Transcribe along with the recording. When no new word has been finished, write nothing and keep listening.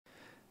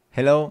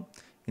Hello,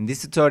 in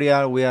this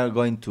tutorial we are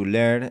going to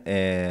learn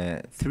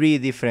three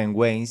different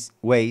ways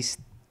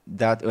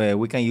that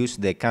we can use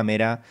the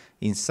camera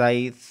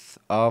inside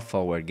of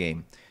our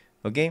game.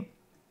 Okay,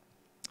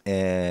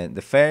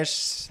 the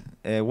first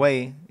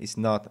way is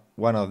not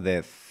one of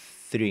the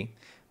three,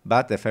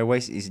 but the first way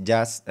is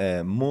just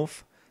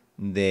move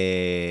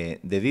the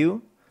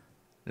view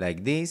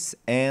like this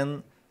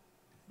and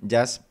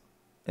just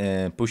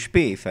push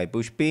P. If I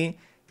push P,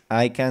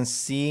 I can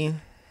see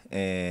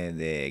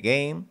the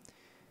game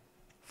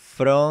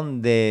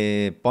from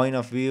the point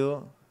of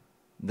view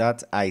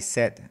that I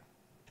set,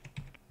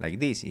 like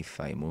this. If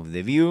I move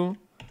the view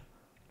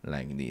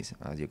like this,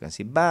 as you can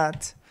see,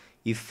 but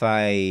if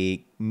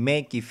I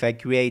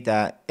create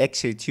a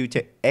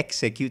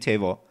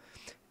executable,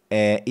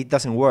 it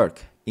doesn't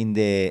work. In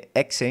the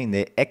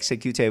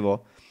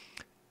executable,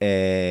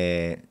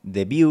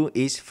 the view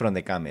is from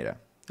the camera.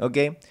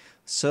 Okay,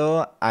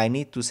 so I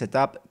need to set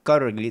up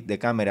correctly the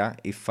camera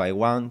if I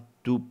want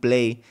to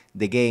play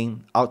the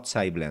game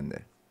outside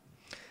Blender.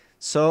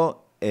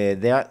 So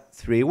there are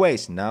three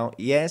ways now.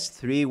 Yes,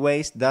 three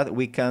ways that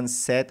we can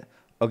set.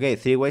 Okay,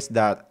 three ways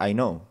that I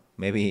know.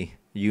 Maybe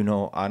you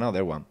know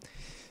another one.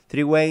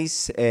 Three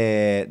ways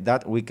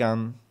that we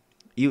can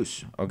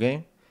use.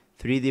 Okay,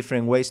 three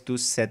different ways to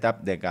set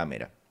up the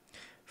camera.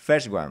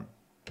 First one,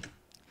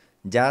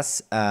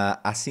 just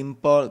a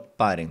simple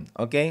pattern.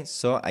 Okay,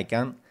 so I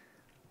can.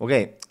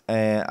 Okay,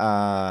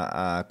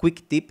 a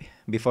quick tip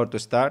before to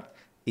start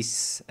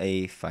is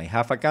if I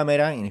have a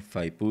camera and if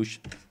I push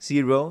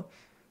 0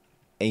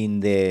 in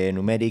the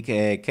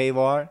numeric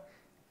keyboard,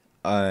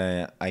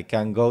 I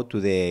can go to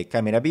the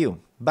camera view.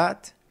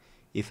 But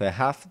if I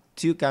have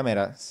two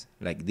cameras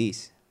like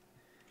this,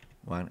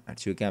 one or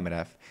two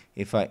cameras,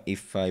 if I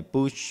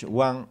push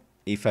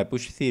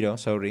 0,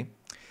 sorry,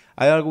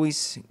 I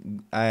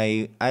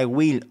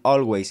will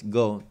always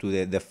go to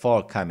the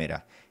default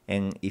camera.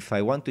 And if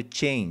I want to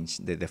change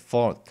the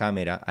default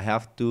camera, I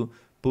have to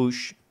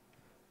push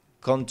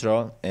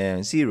Control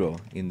and 0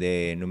 in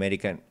the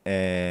numeric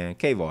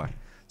keyboard.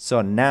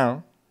 So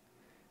now,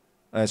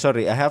 I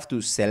have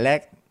to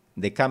select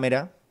the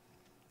camera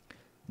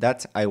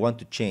that I want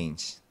to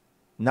change.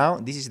 Now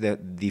this is the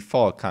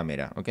default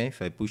camera. Okay,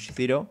 if I push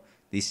 0,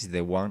 this is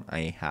the one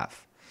I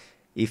have.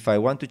 If I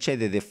want to change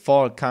the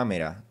default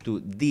camera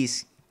to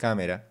this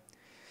camera,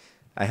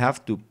 I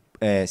have to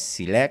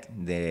select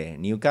the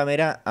new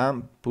camera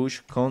and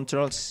push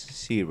Control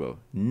 0.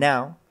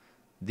 Now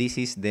this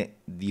is the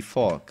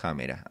default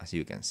camera, as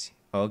you can see.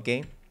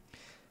 Okay,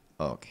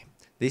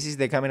 this is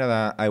the camera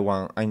that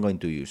I'm going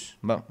to use.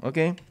 Well,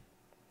 okay,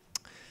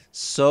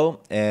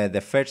 so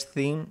the first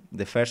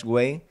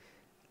way,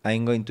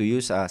 I'm going to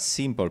use a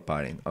simple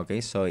pattern.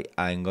 Okay, so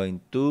I'm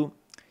going to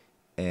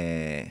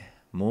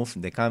move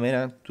the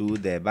camera to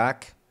the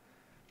back,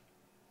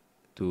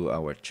 to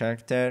our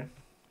character,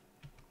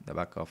 the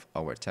back of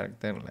our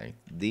character, like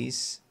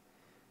this,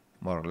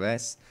 more or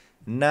less.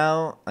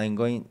 Now I'm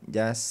going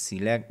just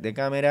select the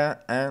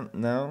camera, and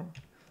now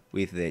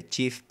with the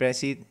shift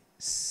press it,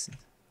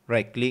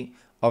 right click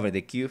over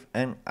the cube,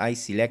 and I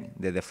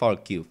select the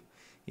default cube.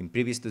 In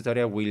previous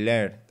tutorial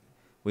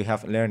we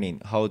have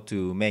learning how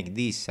to make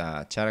this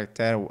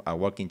character, a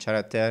working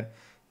character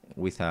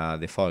with a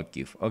default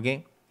cube.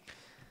 Okay,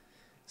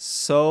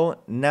 so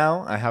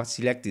now I have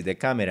selected the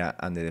camera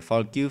and the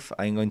default cube.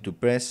 I'm going to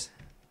press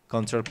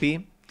Ctrl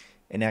P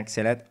and I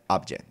select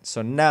object.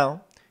 So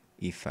now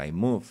if I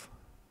move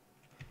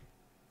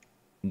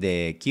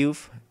the cube,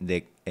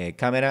 the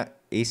camera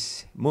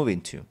is moving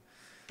too.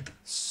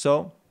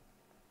 So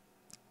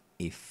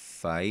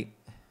if I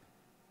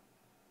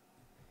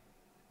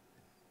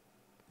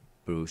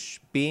push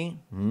P,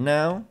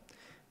 now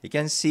you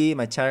can see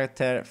my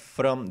character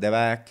from the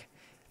back,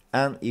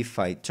 and if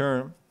I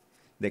turn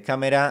the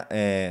camera,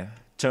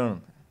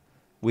 turn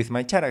with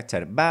my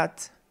character.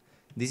 But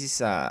this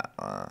is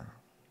a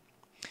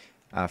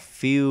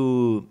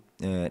few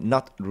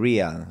not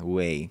real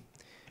way.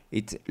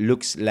 It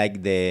looks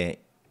like the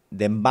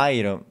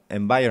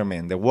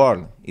environment, the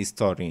world is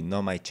turning,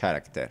 not my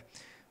character.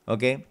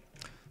 Okay,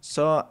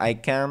 so I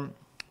can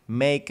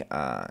make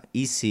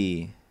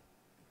easy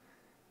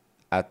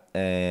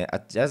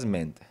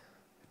adjustment,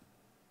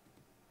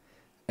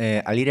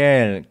 a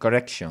little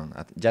correction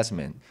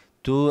adjustment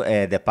to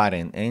the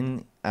pattern,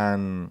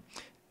 and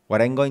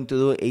what I'm going to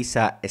do is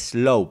a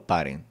slow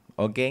pattern.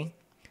 Okay,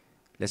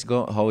 let's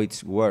go how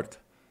it's work.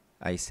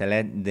 I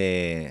select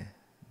the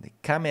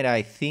camera,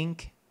 I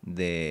think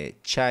the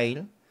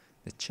child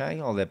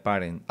or the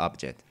parent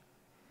object.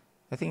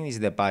 I think it's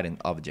the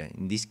parent object,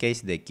 in this case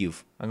the cube.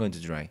 I'm going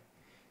to try,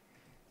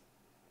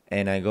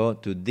 and I go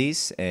to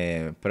this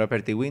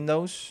property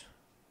windows,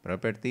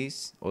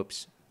 properties,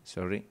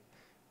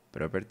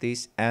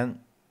 properties, and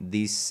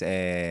this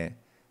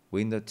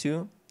window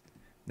 2,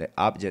 the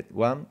object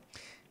 1,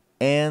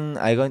 and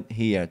I go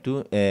here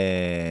to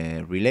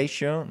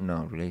relation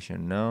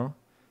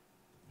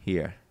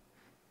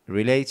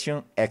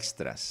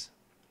extras.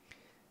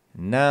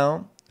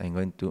 Now I'm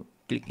going to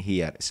click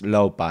here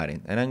slow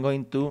pattern, and I'm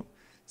going to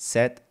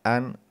set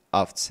an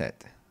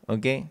offset.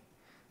 Okay.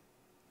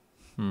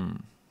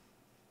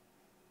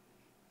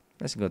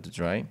 Let's go to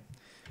try.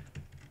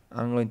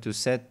 I'm going to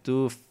set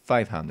to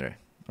 500.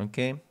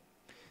 Okay.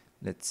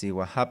 Let's see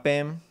what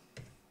happened.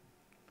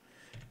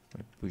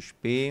 Push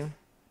P.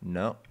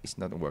 No, it's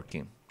not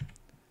working.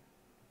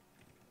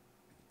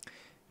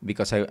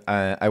 Because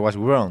I was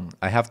wrong.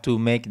 I have to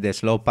make the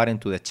slow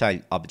parent to the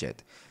child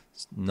object,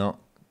 not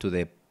to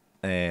the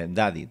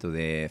daddy, to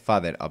the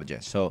father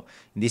object. So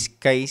in this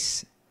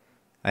case,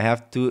 I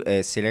have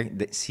to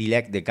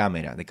select the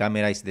camera. The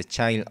camera is the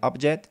child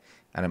object,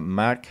 and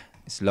mark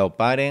slow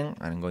parent.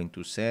 I'm going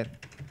to set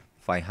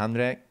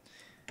 500.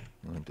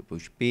 I'm going to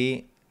push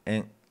P,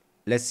 and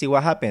let's see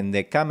what happened.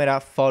 The camera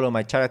follow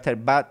my character,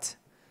 but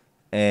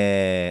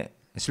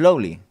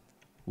slowly,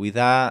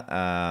 without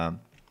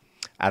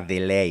a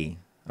delay.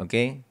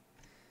 Okay.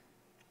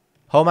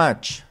 How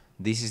much?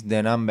 This is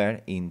the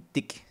number in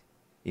tick,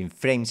 in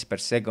frames per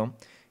second.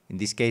 In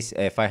this case,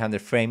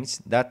 500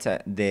 frames.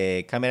 That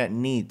the camera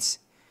needs.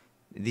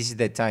 This is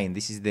the time.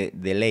 This is the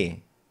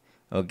delay.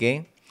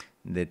 Okay.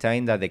 The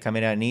time that the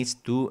camera needs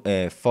to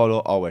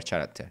follow our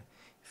character.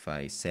 If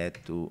I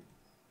set to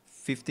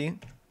 50,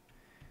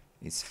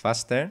 it's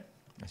faster,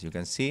 as you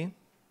can see,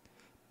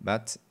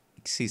 but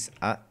exists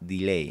a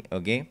delay.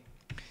 Okay.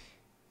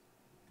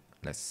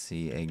 Let's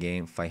see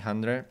again,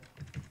 500.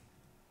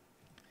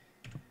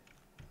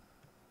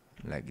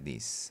 Like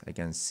this. I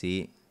can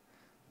see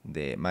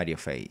the Mario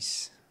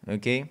face.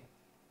 Okay.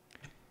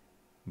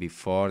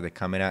 Before the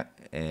camera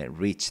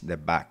reach the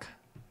back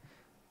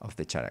of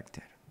the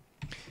character.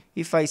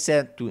 If I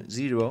set to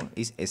 0,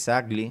 it's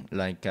exactly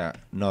like a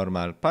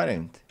normal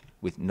parent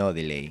with no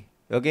delay.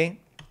 Okay.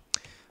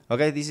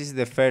 Okay, this is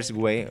the first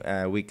way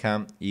we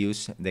can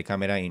use the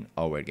camera in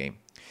our game.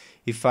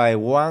 If I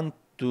want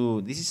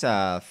to, this is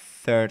a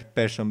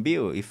third-person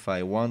view. If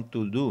I want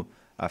to do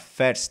a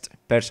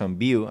first-person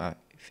view, a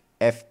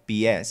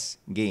FPS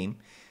game,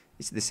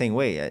 it's the same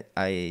way.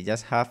 I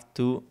just have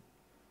to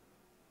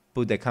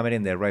put the camera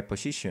in the right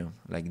position,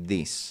 like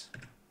this.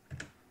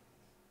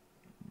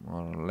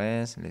 More or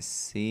less, let's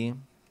see.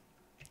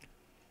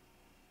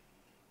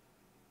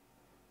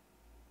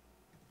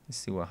 Let's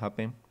see what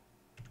happened.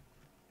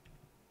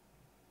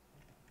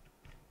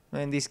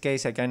 In this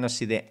case, I cannot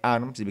see the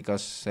arms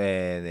because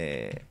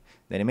the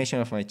animation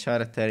of my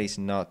character is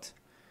not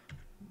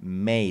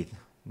made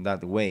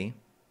that way.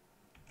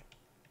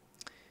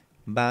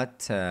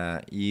 But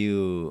I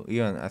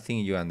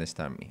think you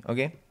understand me.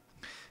 Okay,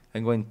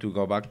 I'm going to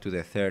go back to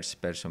the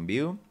third-person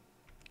view,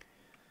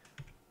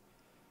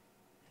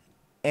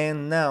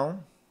 and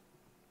now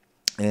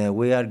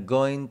we are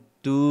going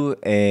to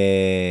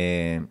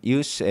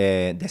use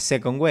the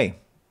second way.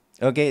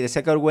 Okay, the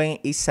second way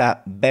is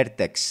a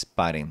vertex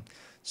parent.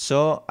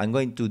 So I'm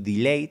going to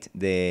delete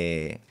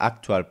the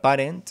actual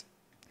parent.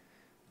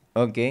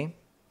 Okay.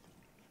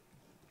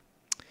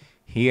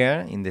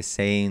 Here in the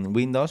same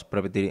windows,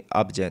 property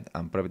object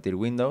and property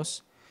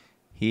windows,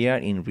 here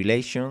in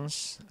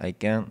relations, I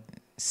can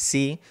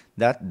see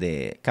that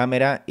the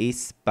camera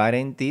is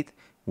parented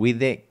with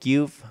the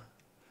cube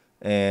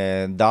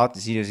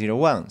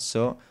 .001.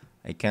 So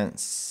I can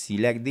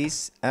select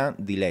this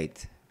and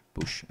delete.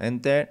 Push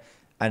enter.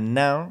 And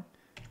now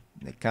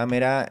the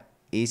camera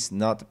is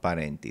not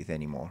parented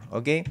anymore.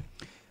 Okay.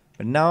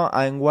 But now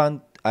I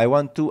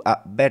want to a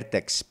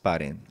vertex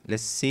parent.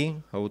 Let's see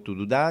how to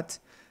do that.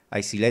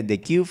 I select the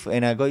cube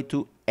and I go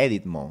to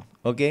edit mode.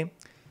 Okay.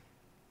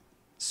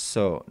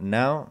 So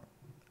now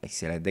I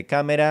select the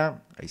camera,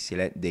 I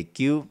select the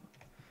cube,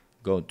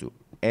 go to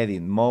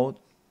edit mode,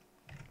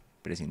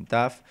 pressing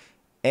tab,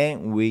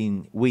 and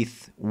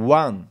with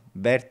one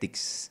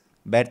vertex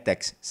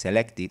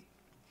selected,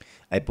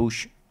 I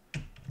push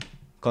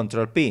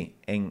Control P,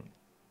 and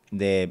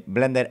the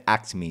Blender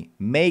asks me,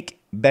 make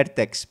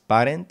vertex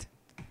parent.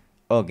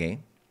 Okay.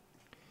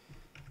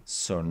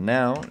 So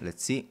now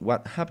let's see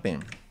what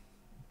happened.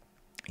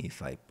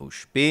 If I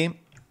push P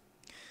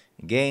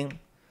again,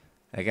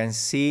 I can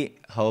see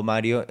how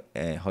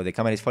how the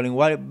camera is following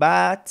water,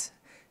 but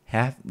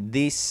have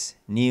this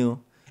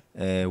new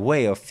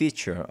way of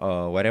feature,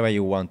 or whatever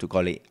you want to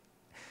call it.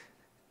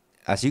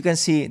 As you can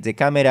see, the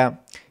camera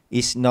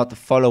is not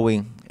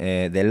following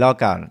the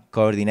local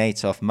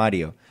coordinates of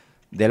Mario,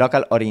 the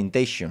local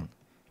orientation.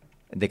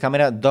 The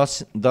camera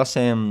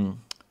doesn't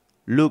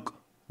look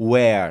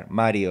where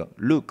Mario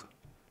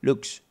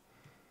looks.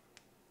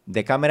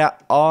 The camera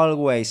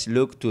always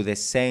looks to the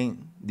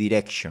same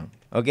direction.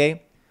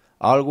 Okay,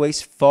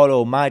 always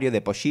follow Mario,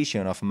 the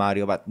position of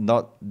Mario, but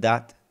not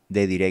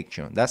the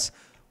direction. That's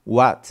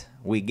what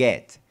we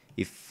get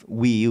if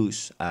we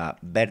use a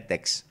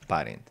vertex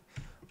parent.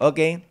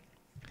 Okay.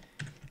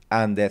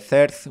 And the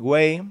third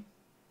way,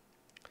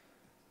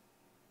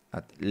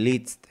 at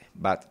least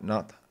but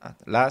not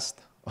at last,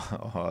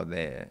 or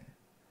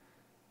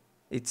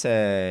it's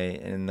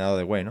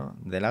another way, no?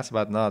 The last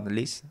but not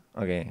least.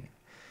 Okay.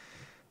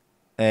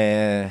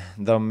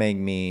 Don't make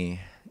me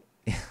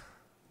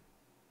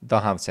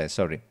don't have said,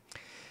 sorry.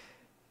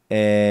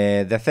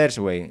 The third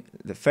way,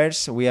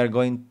 first we are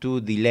going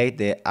to delete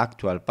the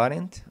actual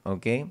parent,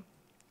 okay?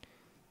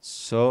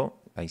 So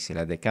I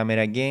select the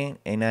camera again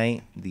and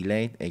I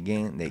delete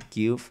again the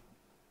cube.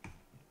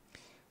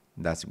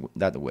 That's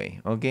that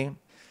way, okay?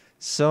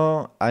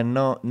 So I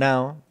know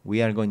now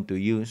we are going to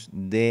use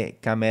the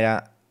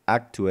camera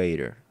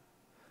actuator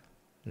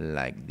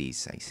like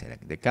this. I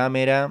select the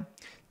camera.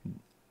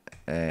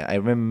 I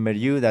remember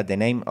you that the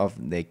name of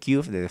the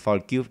cube, the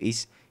default cube,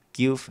 is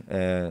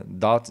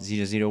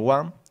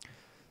cube.001.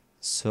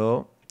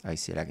 So I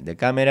select the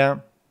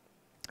camera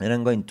and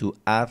I'm going to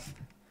add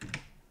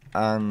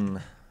an,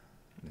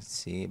 let's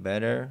see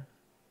better,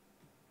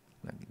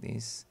 like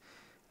this,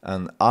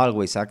 an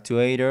always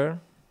actuator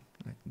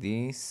like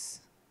this,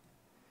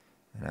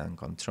 and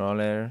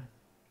controller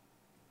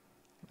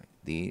like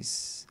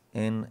this,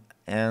 and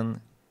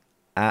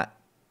a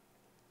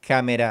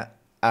camera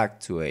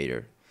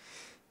actuator.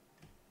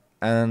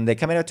 And the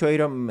camera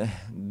actuator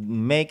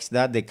makes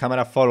that the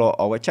camera follow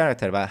our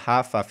character, but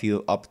have a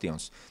few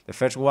options. The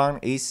first one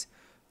is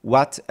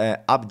what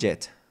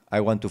object I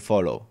want to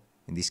follow.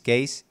 In this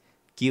case,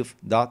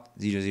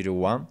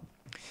 cube.001.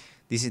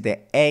 This is the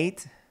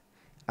height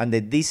and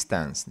the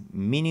distance,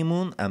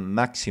 minimum and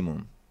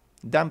maximum.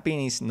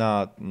 Damping is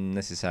not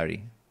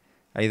necessary.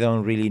 I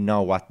don't really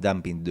know what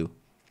damping do.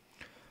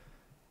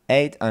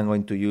 8, I'm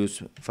going to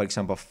use, for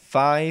example,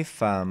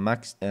 5,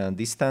 max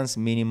distance,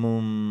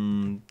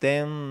 minimum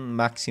 10,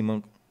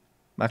 maximum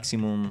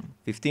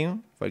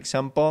 15, for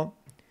example.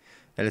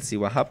 Let's see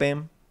what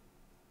happened.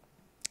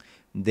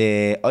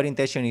 The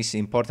orientation is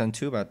important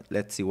too, but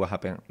let's see what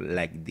happened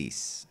like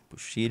this.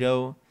 Push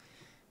 0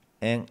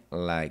 and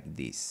like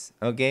this.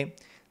 Okay,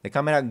 the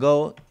camera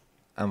go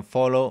and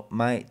follow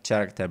my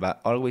character, but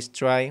always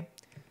try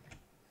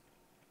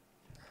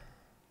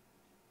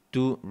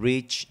to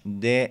reach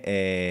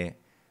the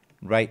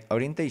right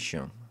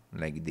orientation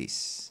like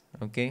this.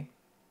 Okay,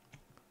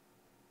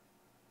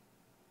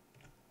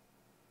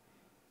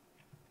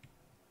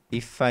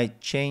 if I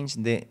change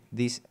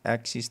this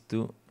axis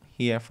to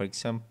here, for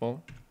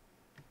example,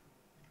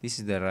 this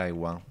is the right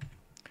one.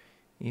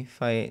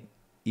 If I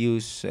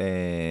use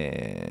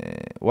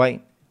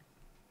Y,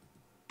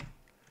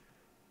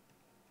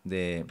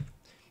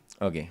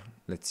 okay,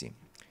 let's see.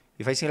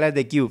 If I select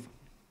the cube,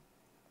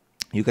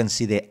 you can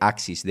see the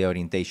axis, the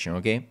orientation,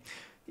 okay?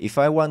 If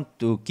I want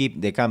to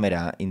keep the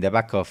camera in the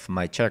back of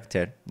my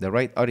character, the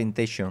right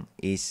orientation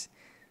is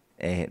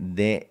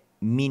the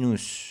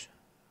minus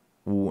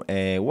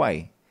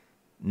Y,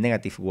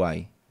 negative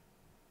Y,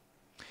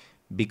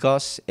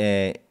 because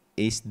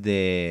it's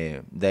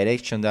the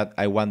direction that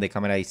I want the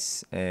camera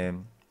is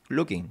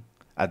looking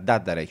at,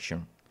 that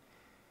direction.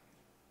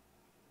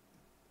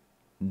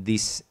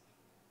 This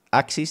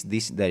axis,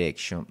 this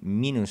direction,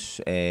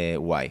 minus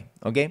Y,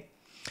 okay?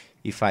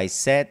 If I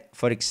set,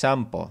 for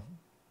example,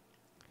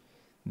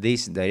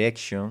 this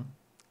direction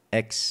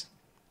X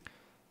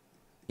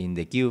in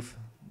the cube,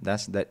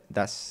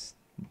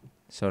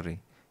 sorry,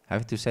 I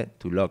have to set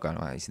to local.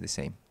 It's the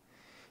same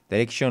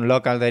direction.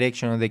 Local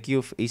direction of the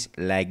cube is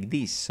like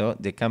this, so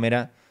the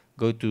camera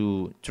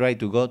try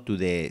to go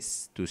to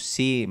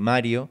see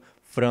Mario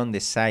from the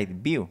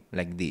side view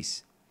like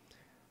this.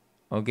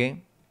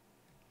 Okay,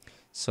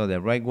 so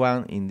the right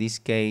one in this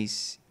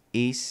case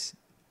is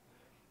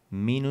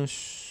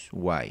minus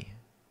Y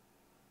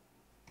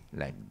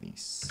like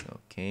this.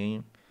 Okay,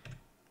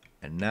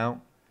 and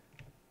now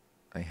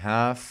I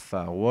have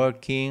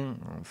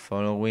working and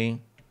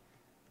following.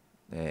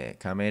 The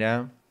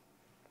camera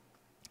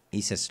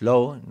is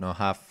slow, not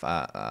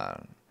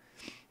have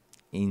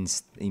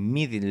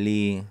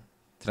immediately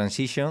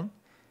transition.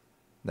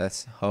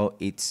 That's how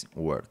it's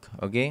work.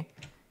 Okay,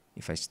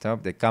 if I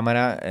stop the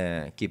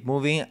camera, keep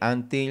moving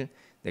until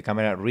the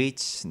camera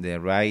reach the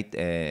right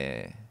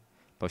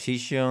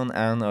position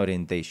and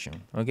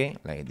orientation. Okay,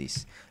 like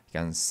this. You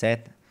can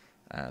set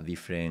a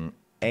different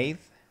height,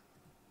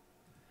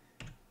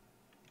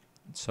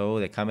 so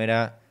the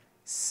camera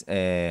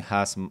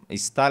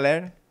is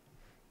taller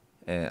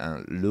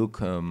and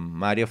look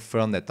Mario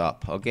from the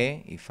top.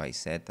 Okay, if I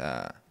set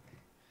a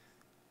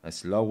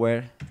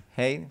slower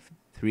height,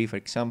 3 for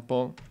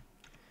example,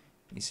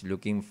 it's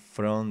looking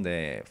from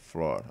the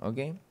floor.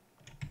 Okay,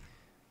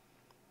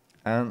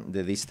 and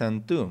the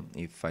distance too.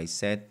 If I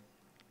set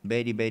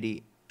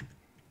very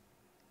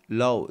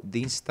low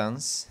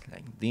distance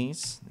like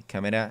this, the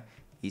camera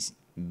is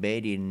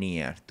very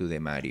near to the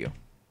Mario,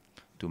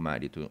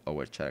 to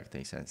our character.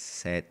 Is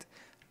set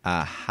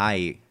a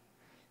high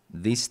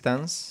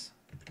distance,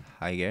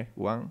 higher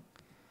one,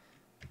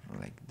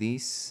 like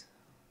this.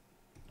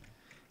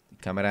 The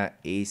camera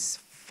is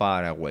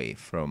far away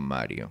from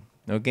Mario.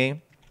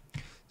 Okay,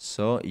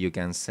 so you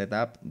can set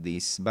up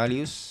these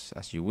values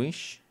as you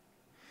wish.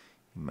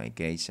 In my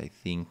case, I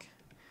think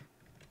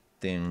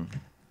 10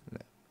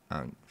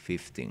 and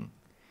 15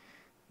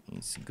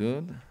 is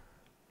good.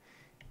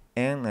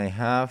 And I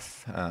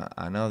have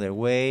another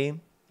way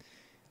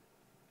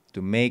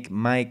to make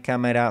my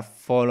camera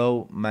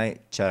follow my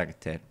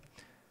character.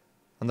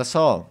 And that's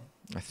all.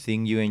 I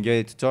think you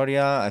enjoyed the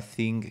tutorial.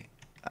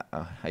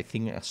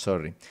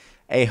 Sorry.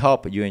 I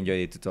hope you enjoyed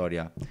the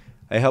tutorial.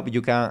 I hope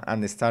you can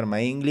understand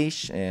my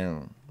English,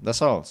 and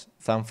that's all.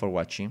 Thanks for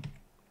watching.